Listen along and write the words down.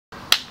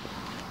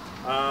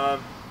Alright,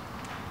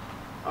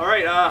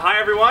 hi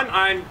everyone,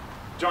 I'm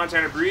John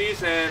Tanner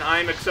Breeze, and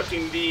I'm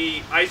accepting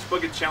the Ice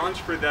Bucket Challenge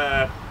for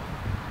the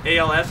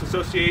ALS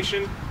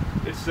Association.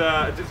 It's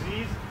a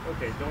disease.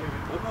 Okay, don't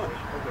even. Okay.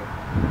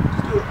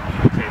 Just do it.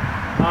 Okay.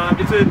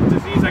 It's a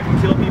disease that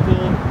can kill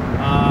people.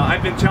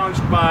 I've been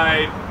challenged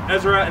by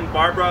Ezra and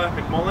Barbara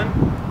McMullen,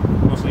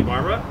 mostly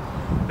Barbara.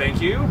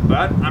 Thank you,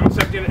 but I'm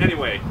accepting it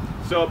anyway.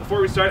 So before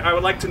we start, I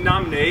would like to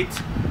nominate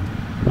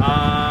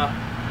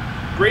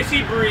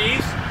Gracie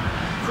Breeze,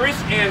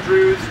 Chris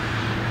Andrews,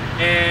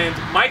 and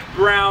Mike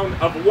Brown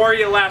of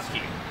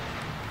Warrior-Lasky.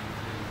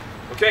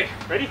 Okay,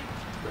 ready?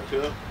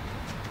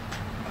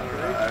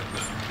 Alright.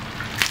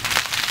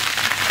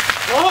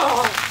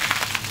 Oh!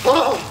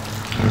 Oh!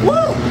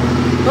 Woo!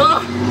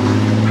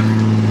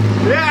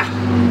 Yeah!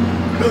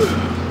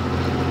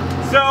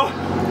 So,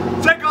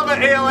 check all the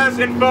ALS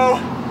info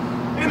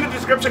in the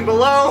description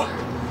below.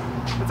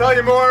 I'll tell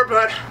you more,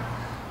 but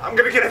I'm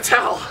gonna get a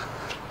towel.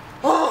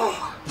 Oh!